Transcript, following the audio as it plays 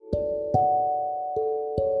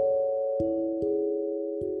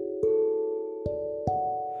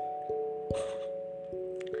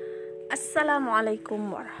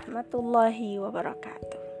Assalamualaikum warahmatullahi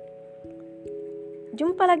wabarakatuh.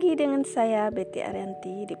 Jumpa lagi dengan saya Betty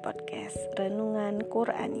Arianti di podcast Renungan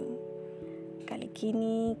Qurani. Kali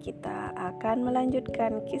ini kita akan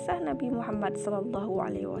melanjutkan kisah Nabi Muhammad SAW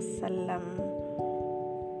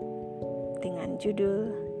dengan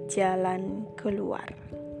judul Jalan Keluar.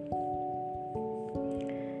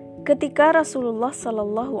 Ketika Rasulullah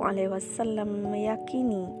SAW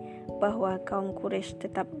meyakini bahwa kaum Quraisy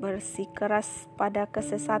tetap bersikeras pada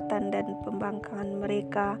kesesatan dan pembangkangan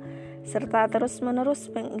mereka serta terus-menerus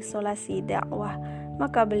mengisolasi dakwah,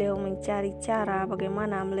 maka beliau mencari cara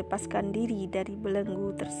bagaimana melepaskan diri dari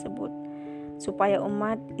belenggu tersebut supaya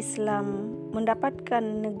umat Islam mendapatkan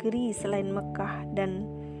negeri selain Mekah dan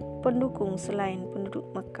pendukung selain penduduk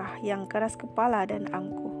Mekah yang keras kepala dan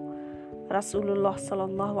angkuh. Rasulullah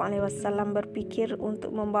SAW berpikir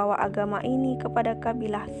untuk membawa agama ini kepada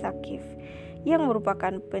kabilah THAIF yang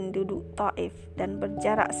merupakan penduduk THAIF dan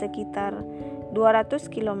berjarak sekitar 200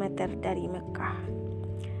 km dari Mekah.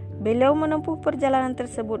 Beliau menempuh perjalanan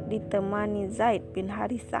tersebut ditemani Zaid bin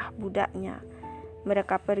Harithah budaknya.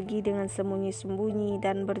 Mereka pergi dengan sembunyi-sembunyi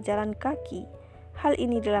dan berjalan kaki. Hal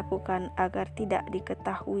ini dilakukan agar tidak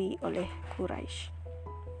diketahui oleh Quraisy.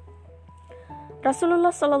 Rasulullah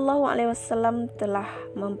SAW telah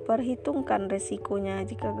memperhitungkan resikonya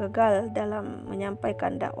jika gagal dalam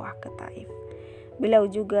menyampaikan dakwah ke Taif. Beliau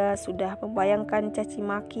juga sudah membayangkan caci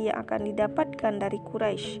maki yang akan didapatkan dari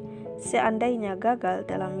Quraisy seandainya gagal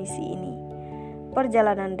dalam misi ini.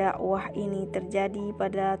 Perjalanan dakwah ini terjadi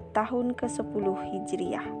pada tahun ke-10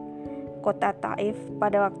 Hijriah. Kota Taif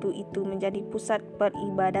pada waktu itu menjadi pusat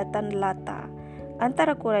peribadatan Lata.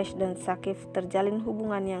 Antara Quraisy dan THAIF terjalin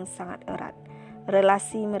hubungan yang sangat erat.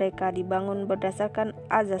 Relasi mereka dibangun berdasarkan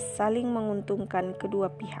azas saling menguntungkan kedua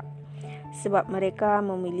pihak, sebab mereka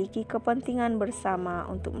memiliki kepentingan bersama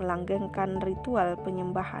untuk melanggengkan ritual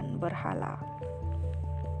penyembahan berhala.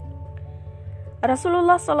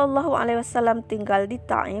 Rasulullah SAW tinggal di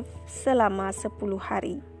Taif selama 10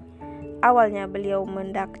 hari. Awalnya beliau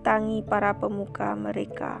mendatangi para pemuka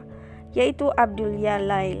mereka, yaitu Abdul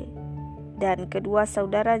Yalail dan kedua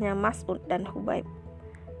saudaranya Mas'ud dan Hubaib.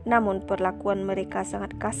 Namun perlakuan mereka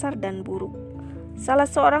sangat kasar dan buruk. Salah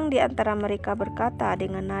seorang di antara mereka berkata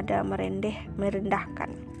dengan nada merendahkan,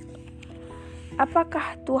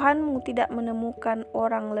 "Apakah Tuhanmu tidak menemukan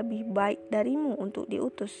orang lebih baik darimu untuk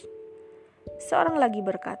diutus?" Seorang lagi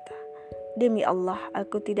berkata, "Demi Allah,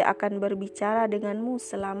 aku tidak akan berbicara denganmu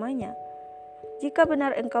selamanya. Jika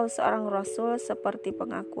benar engkau seorang rasul seperti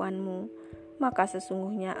pengakuanmu, maka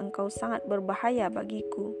sesungguhnya engkau sangat berbahaya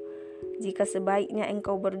bagiku. Jika sebaliknya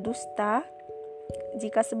engkau berdusta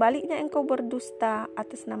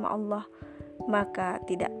atas nama Allah, maka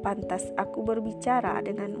tidak pantas aku berbicara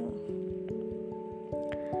denganmu."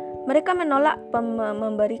 Mereka menolak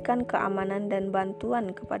memberikan keamanan dan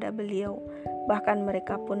bantuan kepada beliau. Bahkan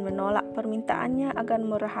mereka pun menolak permintaannya agar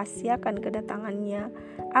merahasiakan kedatangannya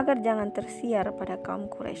agar jangan tersiar pada kaum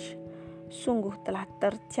Quraisy. Sungguh telah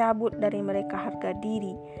tercabut dari mereka harga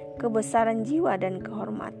diri, kebesaran jiwa dan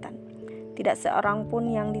kehormatan. Tidak seorang pun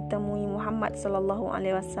yang ditemui Muhammad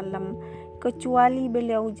SAW kecuali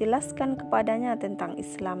beliau jelaskan kepadanya tentang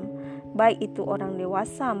Islam, baik itu orang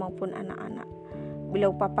dewasa maupun anak-anak.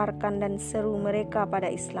 Beliau paparkan dan seru mereka pada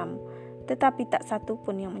Islam, tetapi tak satu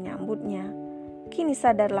pun yang menyambutnya. Kini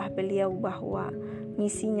sadarlah beliau bahwa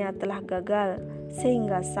misinya telah gagal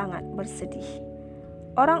sehingga sangat bersedih.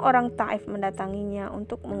 Orang-orang Taif mendatanginya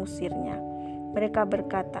untuk mengusirnya. Mereka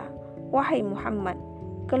berkata, "Wahai Muhammad,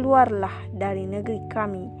 keluarlah dari negeri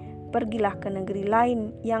kami, pergilah ke negeri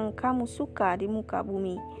lain yang kamu suka di muka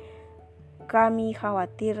bumi. Kami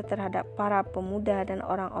khawatir terhadap para pemuda dan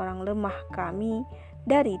orang-orang lemah kami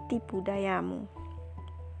dari tipu dayamu."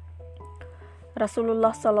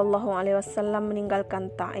 Rasulullah SAW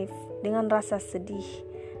meninggalkan Taif dengan rasa sedih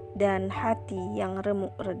dan hati yang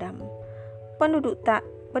remuk redam.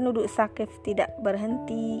 Penduduk THAIF tidak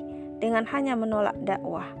berhenti dengan hanya menolak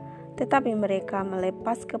dakwah, tetapi mereka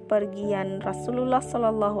melepas kepergian Rasulullah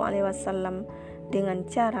SAW dengan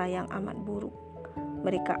cara yang amat buruk.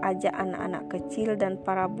 Mereka ajak anak-anak kecil dan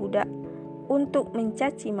para budak untuk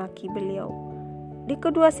mencaci maki beliau. Di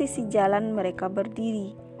kedua sisi jalan mereka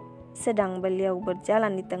berdiri, sedang beliau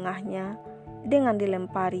berjalan di tengahnya dengan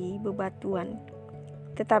dilempari bebatuan.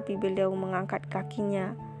 Tetapi beliau mengangkat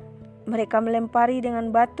kakinya. Mereka melempari dengan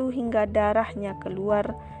batu hingga darahnya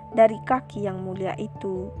keluar dari kaki yang mulia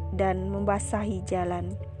itu dan membasahi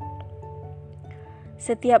jalan.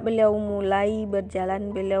 Setiap beliau mulai berjalan,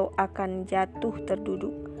 beliau akan jatuh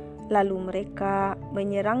terduduk. Lalu mereka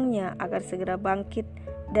menyerangnya agar segera bangkit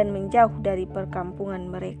dan menjauh dari perkampungan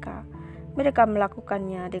mereka. Mereka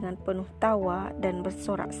melakukannya dengan penuh tawa dan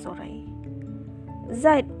bersorak-sorai.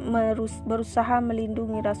 Zaid berusaha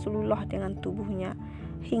melindungi Rasulullah dengan tubuhnya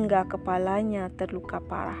hingga kepalanya terluka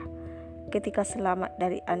parah. Ketika selamat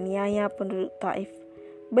dari aniaya penduduk THAIF,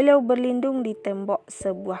 beliau berlindung di tembok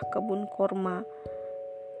sebuah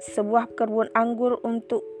kebun anggur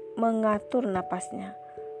untuk mengatur napasnya.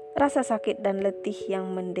 Rasa sakit dan letih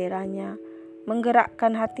yang menderanya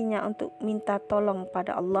menggerakkan hatinya untuk minta tolong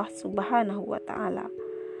pada Allah Subhanahu wa Ta'ala.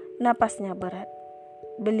 Napasnya berat.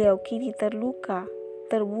 Beliau kini terluka,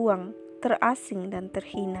 terbuang, terasing dan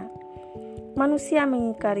terhina. Manusia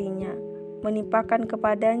mengingkarinya, menimpakan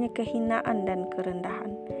kepadanya kehinaan dan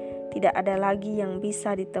kerendahan. Tidak ada lagi yang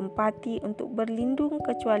bisa ditempati untuk berlindung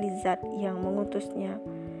kecuali Zat yang mengutusnya,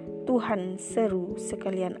 Tuhan seru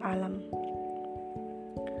sekalian alam.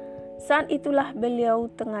 Saat itulah beliau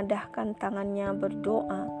tengadahkan tangannya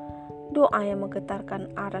berdoa, doa yang menggetarkan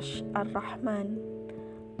arsy Ar-Rahman.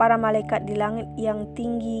 Para malaikat di langit yang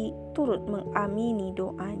tinggi turut mengamini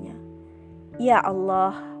doanya. Ya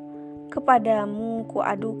Allah, kepadamu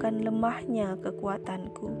kuadukan lemahnya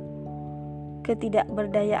kekuatanku,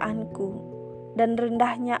 ketidakberdayaanku, dan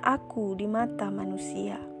rendahnya aku di mata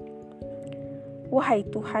manusia. Wahai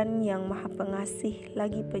Tuhan yang Maha Pengasih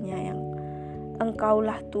lagi Penyayang,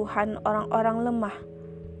 Engkaulah Tuhan orang-orang lemah,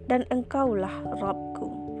 dan Engkaulah Rabbku.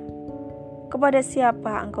 Kepada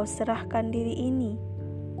siapa Engkau serahkan diri ini?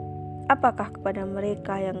 Apakah kepada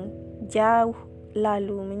mereka yang jauh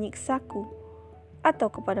lalu menyiksaku,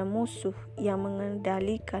 atau kepada musuh yang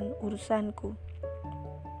mengendalikan urusanku?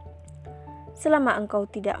 Selama Engkau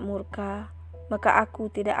tidak murka, maka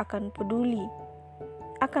aku tidak akan peduli.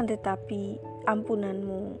 Akan tetapi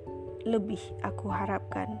ampunan-Mu lebih aku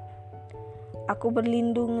harapkan. Aku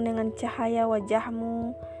berlindung dengan cahaya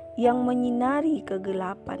wajah-Mu yang menyinari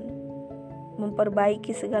kegelapan,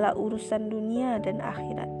 memperbaiki segala urusan dunia dan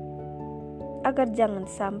akhirat, agar jangan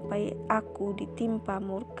sampai aku ditimpa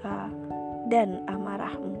murka dan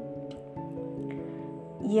amarah-Mu.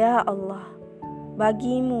 Ya Allah,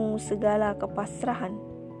 bagi-Mu segala kepasrahan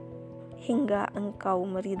hingga Engkau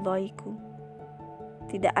meridhoiku.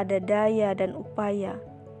 Tidak ada daya dan upaya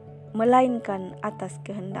melainkan atas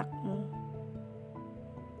kehendak-Mu.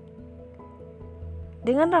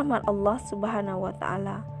 Dengan rahmat Allah Subhanahu wa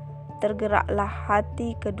Ta'ala, tergeraklah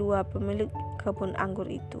hati kedua pemilik kebun anggur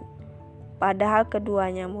itu. Padahal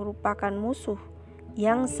keduanya merupakan musuh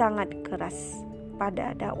yang sangat keras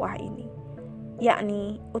pada dakwah ini,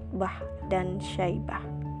 yakni Utbah dan Syaibah.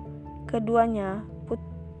 Keduanya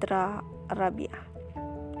putra Rabi'ah.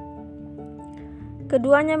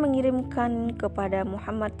 Keduanya mengirimkan kepada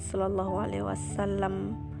Muhammad SAW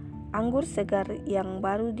anggur segar yang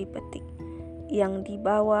baru dipetik, yang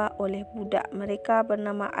dibawa oleh budak mereka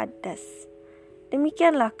bernama Addas.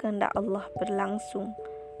 Demikianlah kehendak Allah berlangsung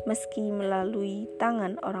meski melalui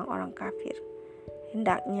tangan orang-orang kafir.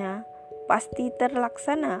 Hendaknya pasti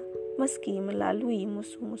terlaksana meski melalui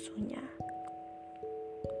musuh-musuhnya.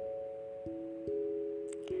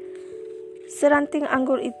 Seranting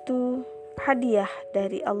anggur itu hadiah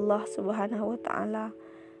dari Allah Subhanahu wa Ta'ala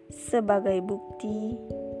sebagai bukti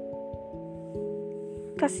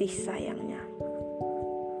kasih sayangnya.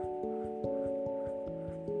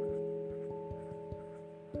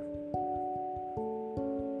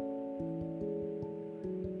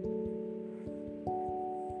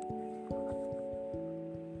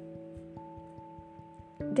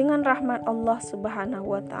 Dengan rahmat Allah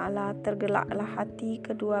Subhanahu wa Ta'ala, tergelaklah hati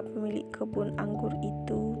kedua pemilik kebun anggur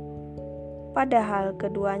itu. Padahal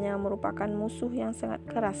keduanya merupakan musuh yang sangat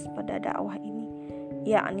keras pada dakwah ini,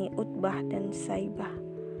 yakni Utbah dan Syaibah.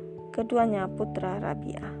 Keduanya putra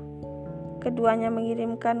Rabi'ah. Keduanya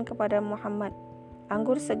mengirimkan kepada Muhammad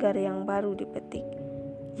anggur segar yang baru dipetik,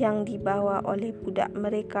 yang dibawa oleh budak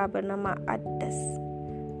mereka bernama Addas.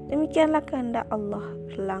 Demikianlah kehendak Allah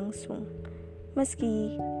berlangsung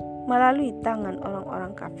meski melalui tangan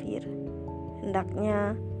orang-orang kafir.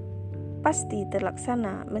 Hendaknya pasti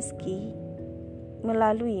terlaksana meski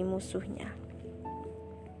melalui musuhnya.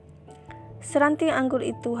 Seranting anggur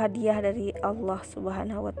itu hadiah dari Allah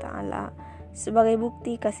Subhanahu wa Ta'ala sebagai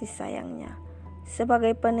bukti kasih sayangnya,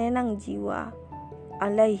 sebagai penenang jiwa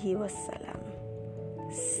alaihi wassalam.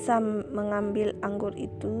 Sam mengambil anggur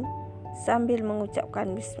itu sambil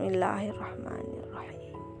mengucapkan Bismillahirrahmanirrahim.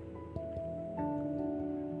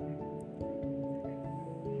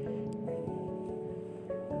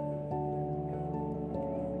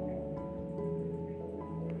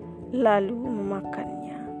 Lalu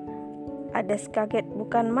memakannya. Addas kaget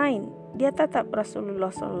bukan main. Dia tatap Rasulullah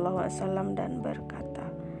SAW dan berkata,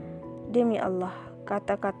 "Demi Allah,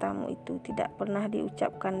 kata-katamu itu tidak pernah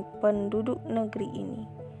diucapkan penduduk negeri ini.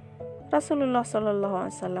 Rasulullah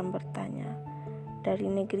SAW bertanya,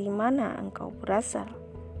 dari negeri mana engkau berasal?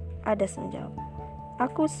 Adas menjawab,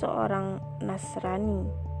 aku seorang Nasrani,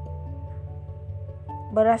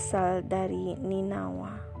 berasal dari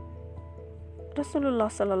Ninawa.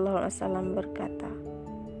 Rasulullah SAW berkata,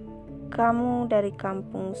 kamu dari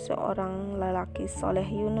kampung seorang lelaki soleh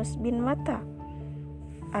Yunus bin Matta?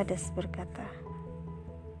 Adas berkata,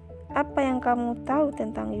 apa yang kamu tahu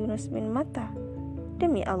tentang Yunus bin Matta?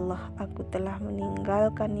 Demi Allah, aku telah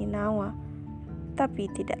meninggalkan Ninawa, tapi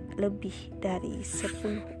tidak lebih dari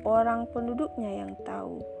 10 orang penduduknya yang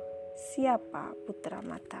tahu siapa putra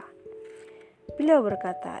Matta. Beliau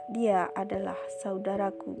berkata, dia adalah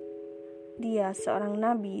saudaraku, dia seorang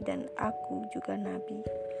nabi dan aku juga nabi.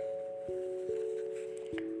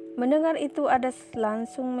 Mendengar itu, Adas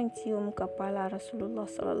langsung mencium kepala Rasulullah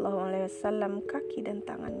SAW, kaki dan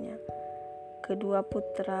tangannya. Kedua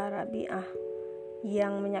putra Rabi'ah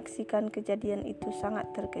yang menyaksikan kejadian itu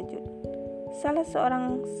sangat terkejut. Salah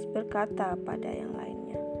seorang berkata pada yang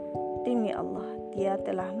lainnya, demi Allah, dia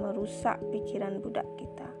telah merusak pikiran budak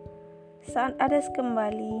kita. Saat Adas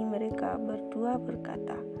kembali, mereka berdua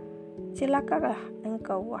berkata, celakalah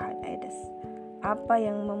engkau wahai Adas, apa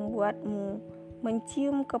yang membuatmu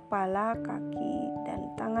mencium kepala, kaki, dan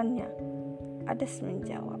tangannya? Adas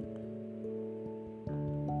menjawab,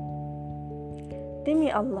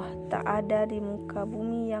 demi Allah, tak ada di muka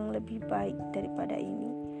bumi yang lebih baik daripada ini.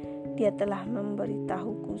 Dia telah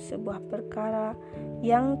memberitahuku sebuah perkara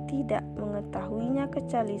yang tidak mengetahuinya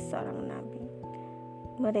kecuali seorang nabi.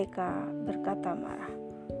 Mereka berkata marah,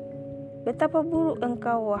 betapa buruk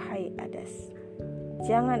engkau wahai Adas.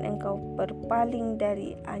 Jangan engkau berpaling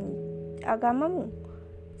dari agamamu,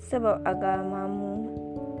 sebab agamamu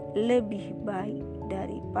lebih baik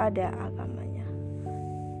daripada agamanya.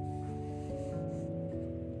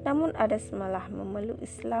 Namun Adas malah memeluk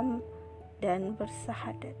Islam dan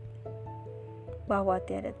bersahadat bahwa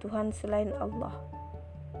tiada Tuhan selain Allah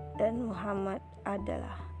dan Muhammad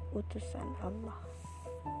adalah utusan Allah.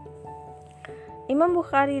 Imam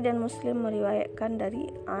Bukhari dan Muslim meriwayatkan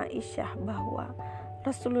dari Aisyah bahwa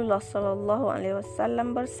Rasulullah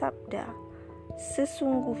SAW bersabda,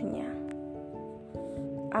 sesungguhnya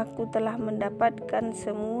aku telah mendapatkan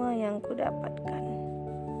semua yang kudapatkan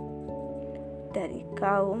dari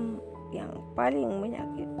kaum yang paling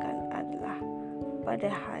menyakitkan adalah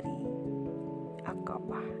pada hari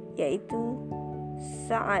Aqabah, yaitu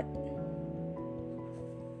saat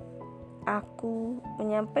aku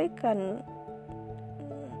menyampaikan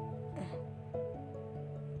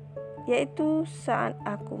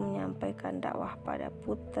dakwah pada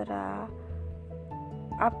putra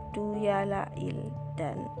Abdu Yalail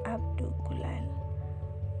dan Abdu Kulail,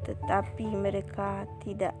 tetapi mereka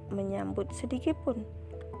tidak menyambut sedikitpun.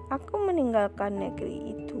 Aku meninggalkan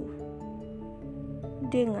negeri itu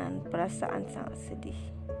dengan perasaan sangat sedih.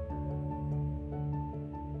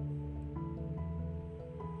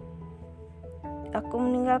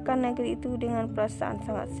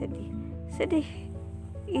 Sedih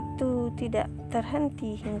itu tidak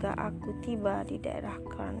terhenti hingga aku tiba di daerah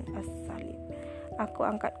Qarn As-Salib. Aku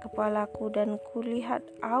angkat kepalaku dan kulihat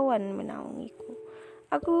awan menaungiku.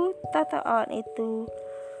 Aku tatap awan itu,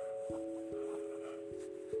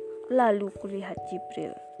 lalu kulihat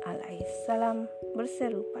Jibril alaihissalam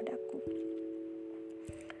berseru padaku,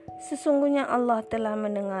 sesungguhnya Allah telah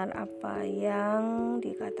mendengar apa yang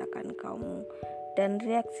dikatakan kaummu dan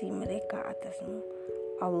reaksi mereka atasmu.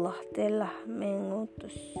 Allah telah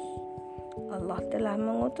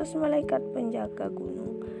mengutus malaikat penjaga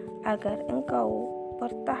gunung agar engkau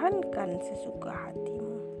pertahankan sesuka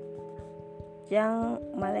hatimu. Yang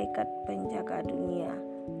malaikat penjaga dunia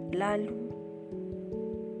lalu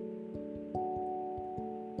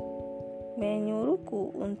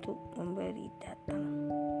menyuruhku untuk memberi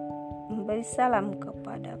salam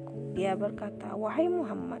kepadaku. Dia berkata, wahai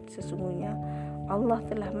Muhammad, sesungguhnya Allah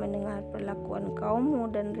telah mendengar perlakuan kaummu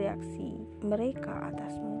dan reaksi mereka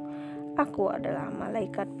atasmu. Aku adalah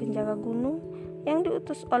malaikat penjaga gunung yang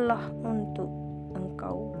diutus Allah untuk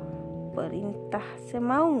engkau perintah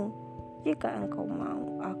semaumu. Jika engkau mau,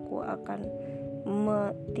 aku akan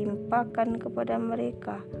menimpakan kepada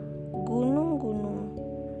mereka gunung-gunung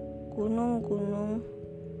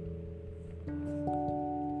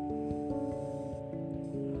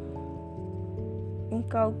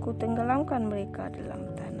engkau ku tenggelamkan mereka dalam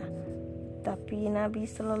tanah. Tapi Nabi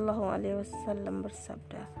SAW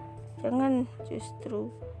bersabda, jangan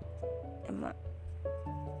justru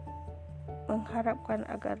mengharapkan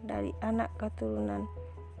agar dari anak keturunan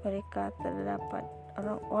mereka terdapat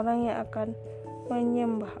orang-orang yang akan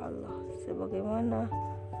menyembah Allah sebagaimana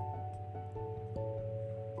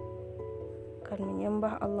akan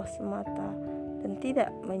menyembah Allah semata dan tidak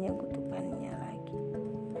menyekutukannya lagi.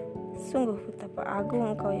 Sungguh betapa agung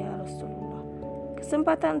Engkau ya Rasulullah.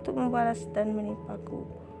 Kesempatan untuk membalas dan menimpaku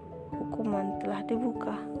hukuman telah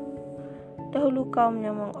dibuka. Dahulu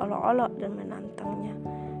kaumnya mengolok-olok dan menantangnya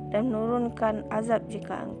dan menurunkan azab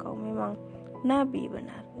jika engkau memang Nabi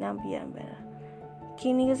yang benar.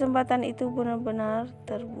 Kini kesempatan itu benar-benar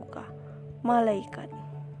terbuka. Malaikat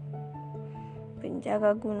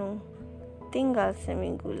penjaga gunung tinggal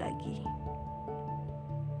seminggu lagi.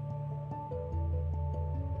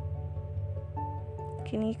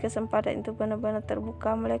 Kini kesempatan itu benar-benar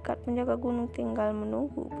terbuka. Malaikat penjaga gunung tinggal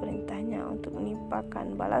menunggu perintahnya untuk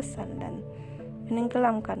menimpakan balasan dan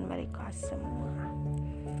menenggelamkan mereka semua.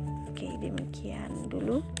 Oke, demikian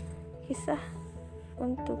dulu kisah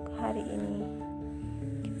untuk hari ini.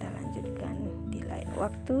 Kita lanjutkan di lain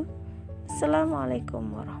waktu.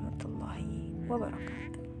 Assalamualaikum warahmatullahi wabarakatuh.